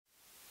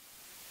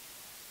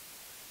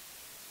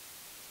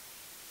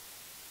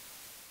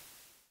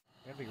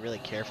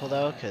careful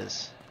though,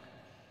 because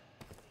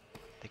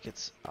it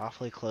gets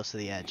awfully close to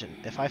the edge,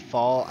 and if I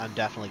fall, I'm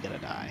definitely gonna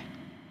die.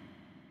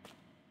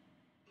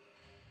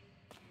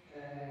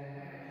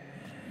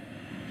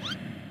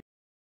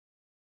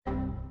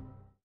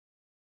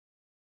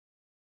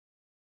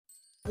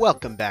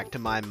 Welcome back to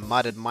my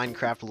modded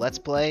Minecraft Let's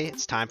Play.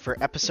 It's time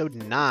for episode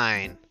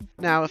 9.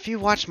 Now, if you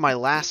watched my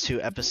last 2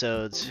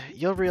 episodes,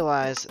 you'll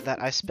realize that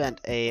I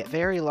spent a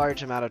very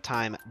large amount of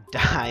time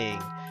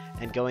dying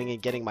and going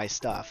and getting my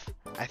stuff.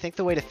 I think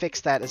the way to fix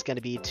that is going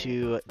to be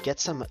to get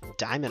some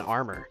diamond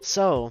armor.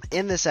 So,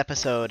 in this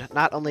episode,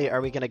 not only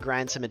are we going to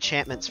grind some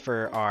enchantments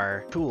for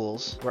our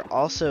tools, we're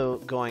also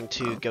going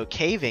to go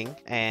caving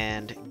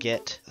and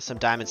get some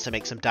diamonds to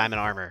make some diamond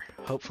armor.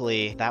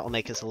 Hopefully, that will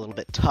make us a little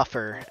bit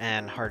tougher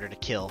and harder to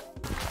kill.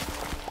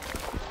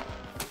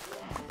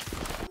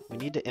 We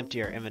need to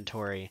empty our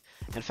inventory.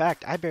 In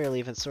fact, I barely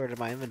even sorted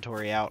my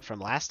inventory out from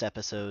last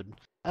episode.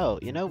 Oh,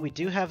 you know, we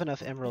do have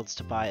enough emeralds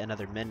to buy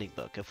another mending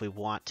book if we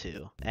want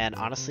to. And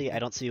honestly, I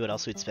don't see what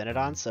else we'd spend it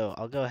on, so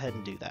I'll go ahead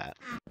and do that.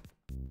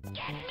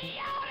 Get me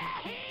out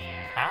of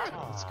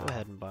here! Let's go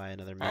ahead and buy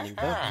another mending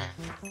book.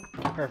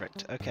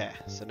 Perfect. Okay,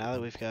 so now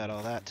that we've got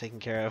all that taken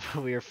care of,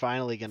 we are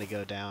finally going to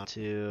go down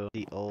to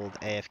the old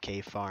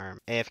AFK farm.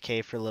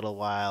 AFK for a little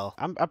while.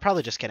 I'm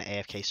probably just going to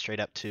AFK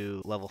straight up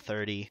to level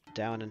 30.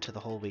 Down into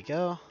the hole we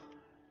go.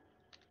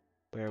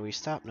 Where we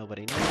stop,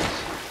 nobody knows.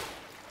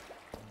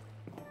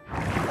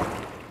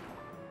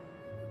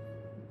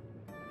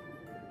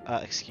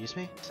 Excuse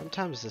me?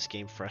 Sometimes this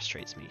game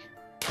frustrates me.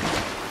 In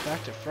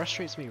fact, it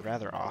frustrates me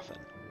rather often.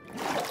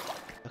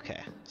 Okay,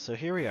 so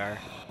here we are.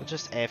 We'll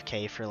just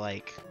AFK for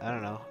like, I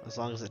don't know, as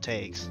long as it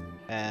takes.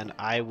 And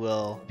I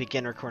will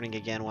begin recording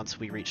again once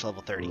we reach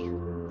level 30.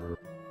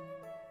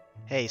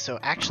 Hey, so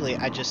actually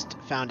I just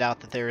found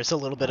out that there is a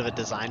little bit of a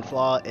design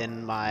flaw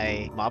in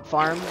my mob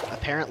farm.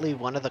 Apparently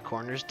one of the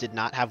corners did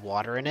not have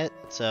water in it,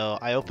 so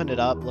I opened it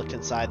up, looked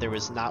inside, there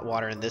was not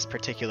water in this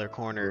particular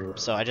corner,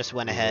 so I just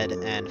went ahead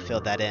and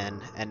filled that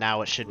in, and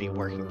now it should be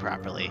working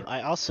properly.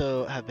 I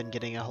also have been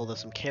getting a hold of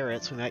some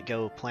carrots. We might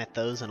go plant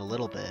those in a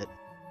little bit.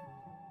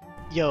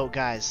 Yo,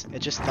 guys, it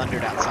just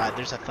thundered outside.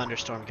 There's a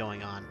thunderstorm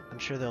going on. I'm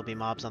sure there'll be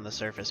mobs on the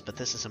surface, but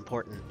this is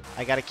important.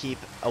 I gotta keep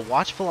a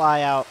watchful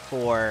eye out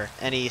for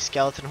any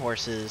skeleton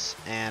horses,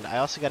 and I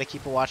also gotta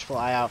keep a watchful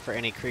eye out for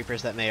any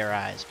creepers that may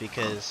arise,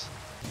 because...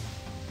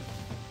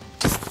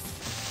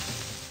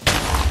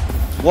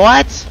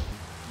 What?!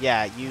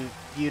 Yeah,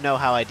 you know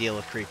how I deal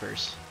with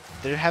creepers.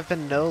 There have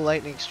been no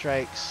lightning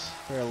strikes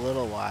for a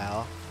little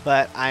while,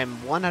 but I'm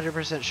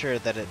 100% sure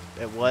that it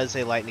was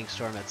a lightning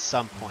storm at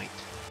some point.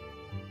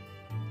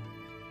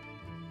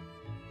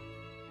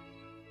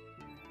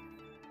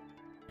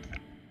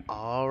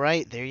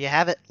 Alright, there you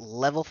have it,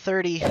 level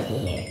 30,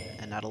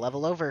 and not a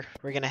level over.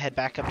 We're gonna head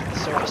back up to the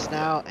surface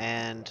now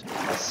and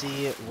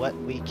see what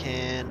we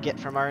can get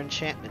from our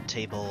enchantment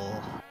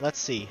table. Let's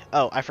see.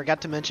 Oh, I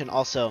forgot to mention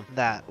also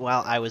that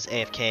while I was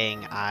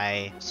AFKing,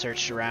 I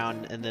searched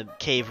around in the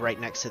cave right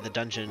next to the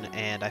dungeon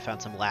and I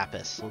found some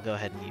lapis. We'll go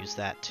ahead and use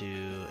that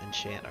to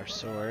enchant our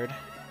sword.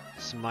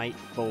 Smite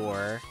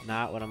 4,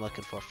 not what I'm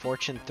looking for.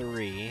 Fortune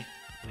 3.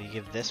 Will you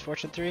give this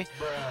Fortune 3?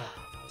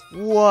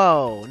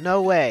 Whoa,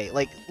 no way.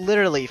 Like,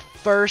 literally,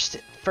 first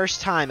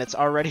time it's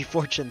already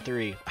Fortune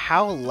 3.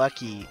 How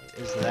lucky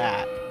is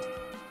that?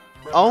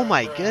 Oh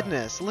my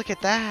goodness, look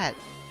at that.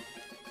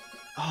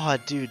 Oh,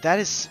 dude, that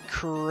is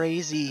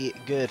crazy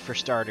good for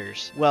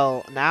starters.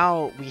 Well,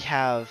 now we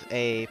have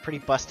a pretty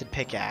busted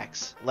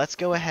pickaxe. Let's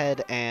go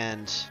ahead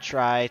and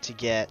try to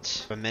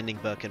get a mending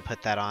book and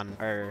put that on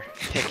our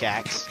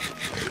pickaxe.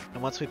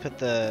 And once we put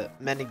the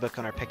mending book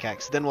on our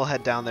pickaxe, then we'll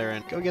head down there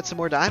and go get some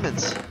more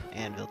diamonds.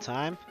 Anvil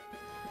time.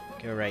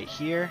 Go right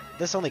here.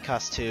 This only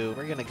costs 2.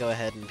 We're gonna go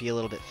ahead and be a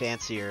little bit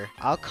fancier.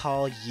 I'll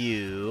call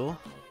you...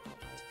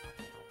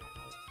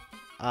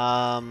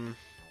 How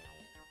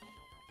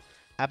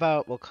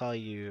about we'll call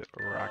you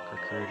Rock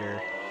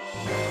Recruiter.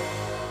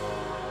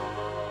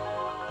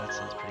 That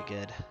sounds pretty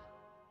good.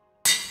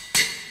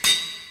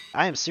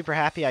 I am super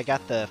happy I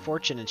got the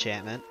Fortune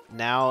enchantment.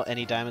 Now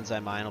any diamonds I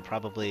mine will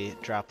probably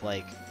drop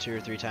like 2 or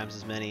 3 times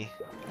as many.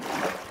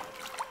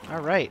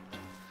 Alright.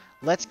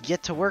 Let's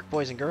get to work,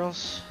 boys and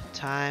girls.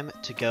 Time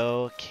to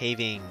go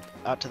caving.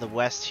 Out to the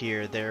west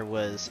here, there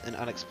was an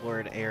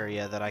unexplored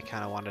area that I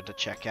kind of wanted to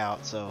check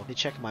out. So let me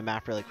check my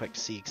map really quick to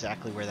see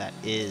exactly where that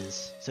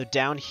is. So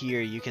down here,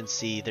 you can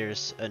see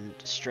there's a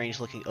strange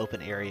looking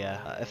open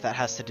area. If that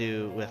has to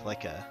do with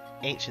like a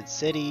ancient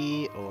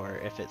city or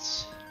if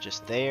it's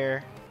just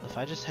there. If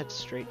I just head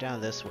straight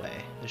down this way,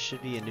 there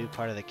should be a new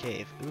part of the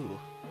cave. Ooh.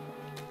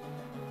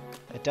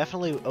 It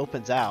definitely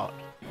opens out.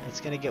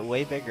 It's gonna get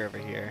way bigger over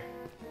here.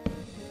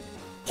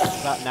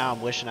 About now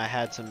I'm wishing I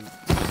had some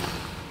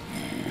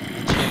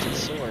enchanted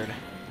sword.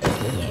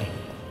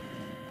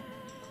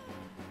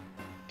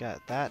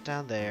 Got that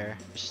down there.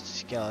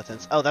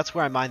 Skeletons. Oh, that's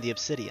where I mined the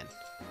obsidian.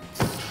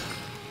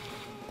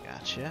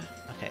 Gotcha.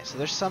 Okay, so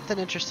there's something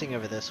interesting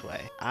over this way.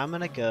 I'm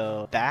gonna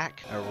go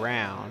back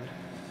around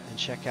and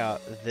check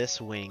out this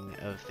wing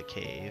of the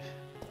cave.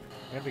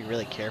 I'm gonna be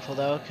really careful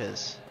though,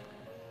 because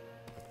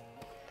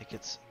it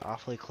gets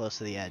awfully close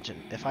to the edge,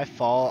 and if I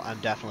fall,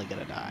 I'm definitely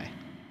gonna die.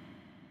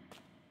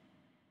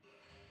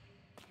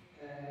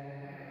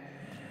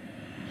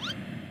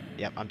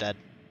 Yep, I'm dead.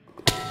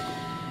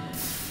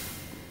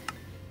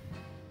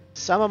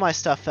 Some of my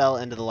stuff fell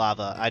into the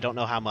lava. I don't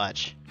know how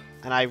much.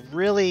 And I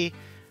really,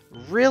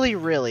 really,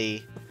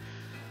 really,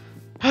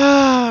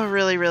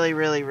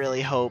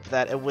 really hope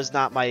that it was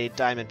not my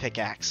diamond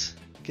pickaxe.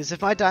 Because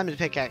if my diamond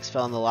pickaxe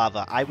fell in the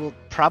lava, I will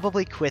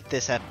probably quit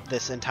this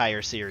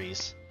entire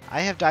series. I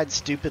have died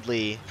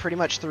stupidly pretty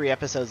much 3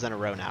 episodes in a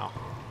row now.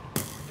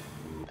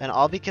 And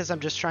all because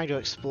I'm just trying to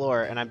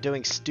explore and I'm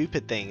doing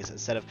stupid things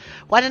instead of...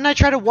 Why didn't I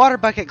try to water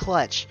bucket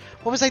clutch?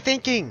 What was I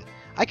thinking?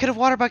 I could have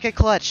water bucket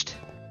clutched.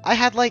 I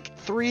had like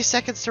 3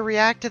 seconds to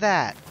react to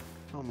that.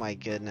 Oh my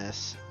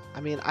goodness.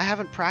 I mean, I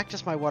haven't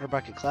practiced my water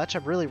bucket clutch.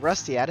 I'm really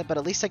rusty at it, but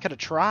at least I could have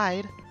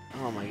tried.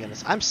 Oh my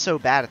goodness. I'm so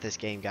bad at this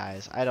game,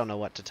 guys. I don't know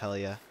what to tell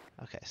you.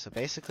 Okay, so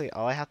basically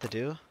all I have to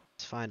do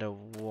is find a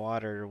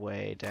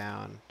waterway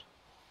down.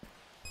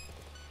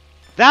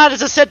 That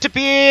is a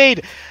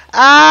centipede!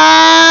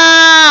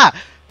 Ah!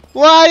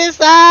 What is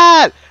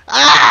that?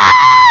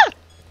 Ah!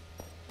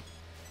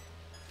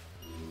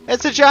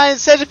 It's a giant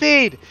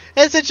centipede!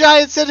 It's a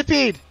giant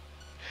centipede!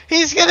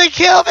 He's gonna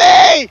kill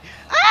me!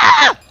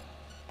 Ah!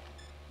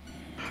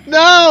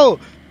 No!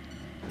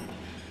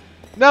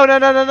 No, no,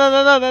 no, no, no,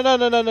 no, no, no,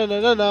 no, no, no,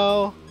 no, no,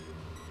 no.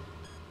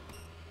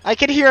 I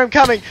can hear him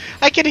coming!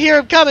 I can hear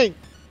him coming!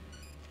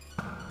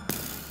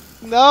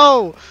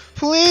 No!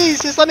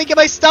 Please, just let me get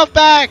my stuff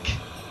back!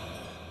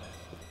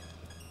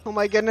 Oh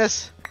my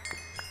goodness.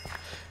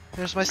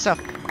 Where's my stuff?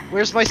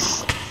 Where's my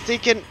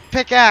stinking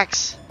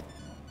pickaxe?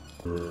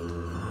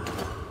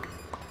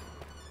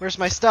 Where's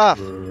my stuff?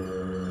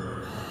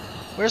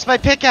 Where's my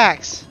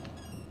pickaxe?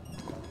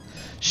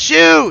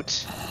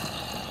 Shoot!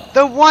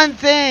 The one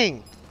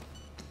thing!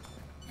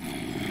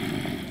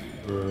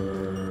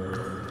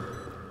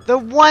 The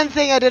one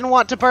thing I didn't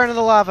want to burn in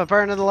the lava,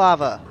 burn in the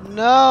lava.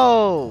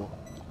 No!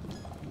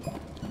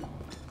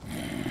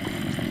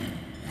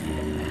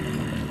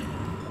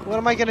 What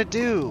am I gonna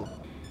do?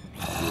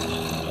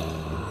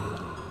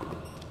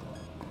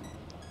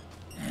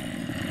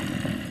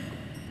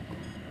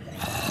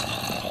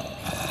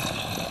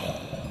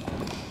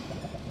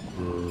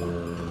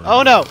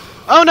 Oh no!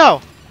 Oh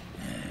no!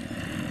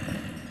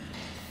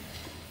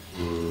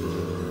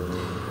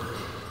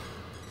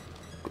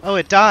 Oh,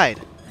 it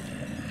died.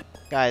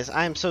 Guys,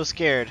 I am so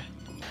scared.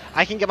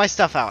 I can get my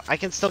stuff out. I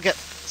can still get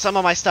some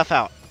of my stuff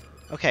out.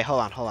 Okay, hold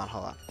on, hold on,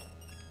 hold on.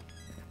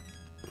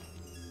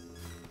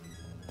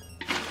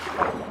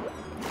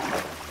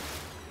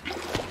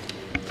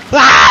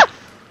 Ah!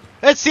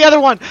 It's the other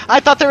one! I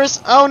thought there was...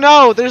 Oh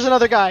no, there's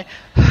another guy.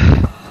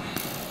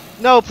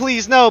 No,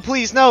 please, no,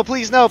 please, no,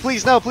 please, no,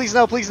 please, no, please,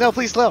 no, please, no,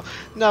 please, no.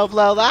 No,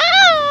 blow.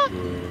 Ah!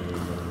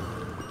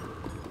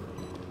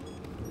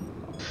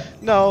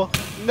 No.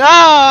 No!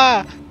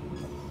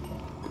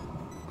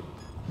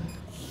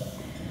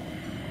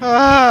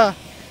 Ah!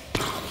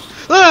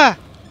 Ah!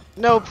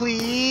 No,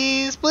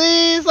 please,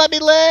 please, let me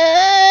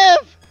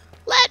live!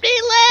 Let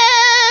me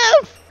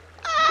live!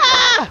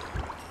 Ah!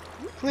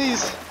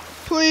 Please,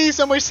 please,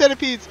 no more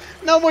centipedes!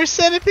 No more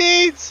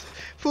centipedes!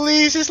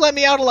 Please, just let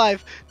me out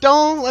alive!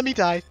 Don't let me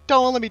die!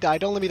 Don't let me die!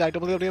 Don't let me die!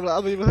 Don't let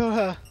me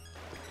die!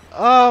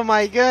 Oh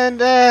my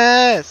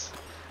goodness!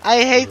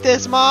 I hate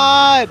this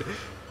mod!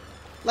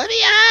 Let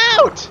me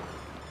out!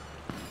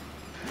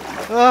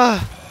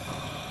 Ugh.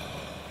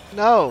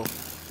 No.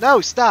 No,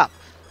 stop.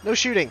 No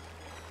shooting.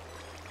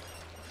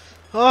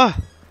 Oh.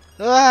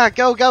 Ah,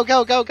 go, go,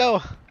 go, go,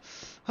 go.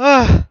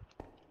 Ah.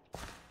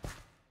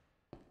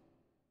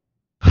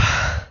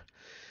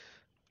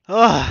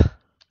 Ah.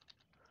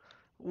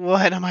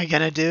 What am I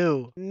gonna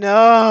do?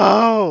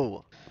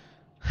 No!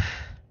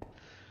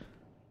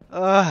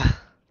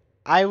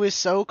 I was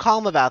so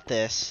calm about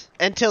this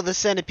until the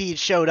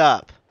centipedes showed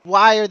up.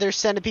 Why are there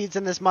centipedes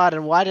in this mod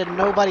and why did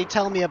nobody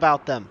tell me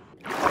about them?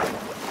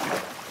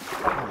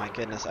 Oh my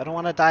goodness, I don't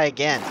want to die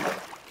again.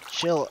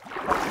 Chill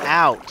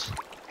out.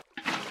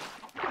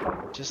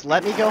 Just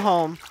let me go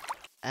home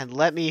and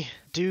let me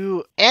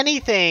do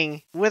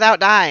anything without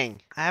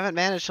dying. I haven't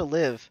managed to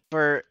live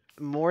for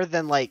more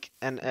than like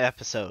an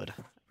episode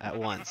at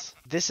once.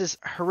 This is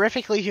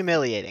horrifically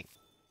humiliating.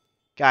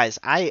 Guys,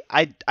 I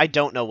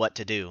don't know what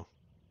to do.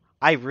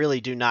 I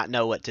really do not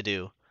know what to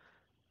do.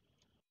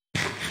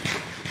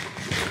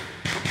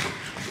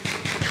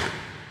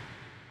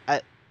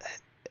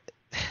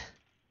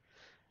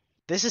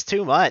 This is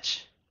too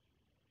much.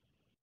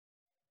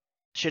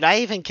 Should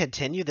I even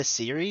continue the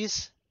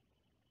series?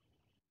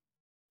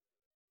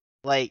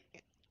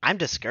 Like, I'm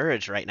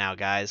discouraged right now,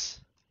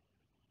 guys.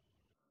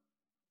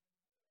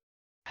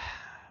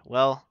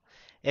 Well,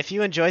 if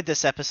you enjoyed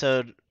this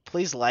episode,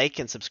 please like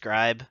and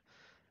subscribe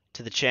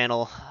to the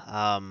channel.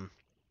 I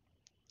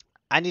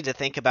need to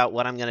think about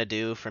what I'm going to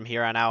do from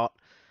here on out.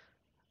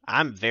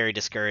 I'm very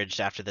discouraged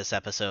after this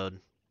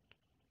episode.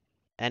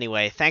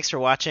 Anyway, thanks for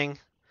watching.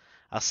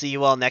 I'll see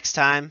you all next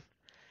time.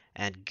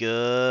 And good.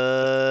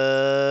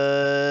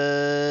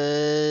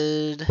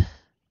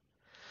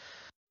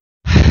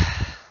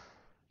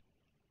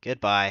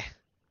 Goodbye.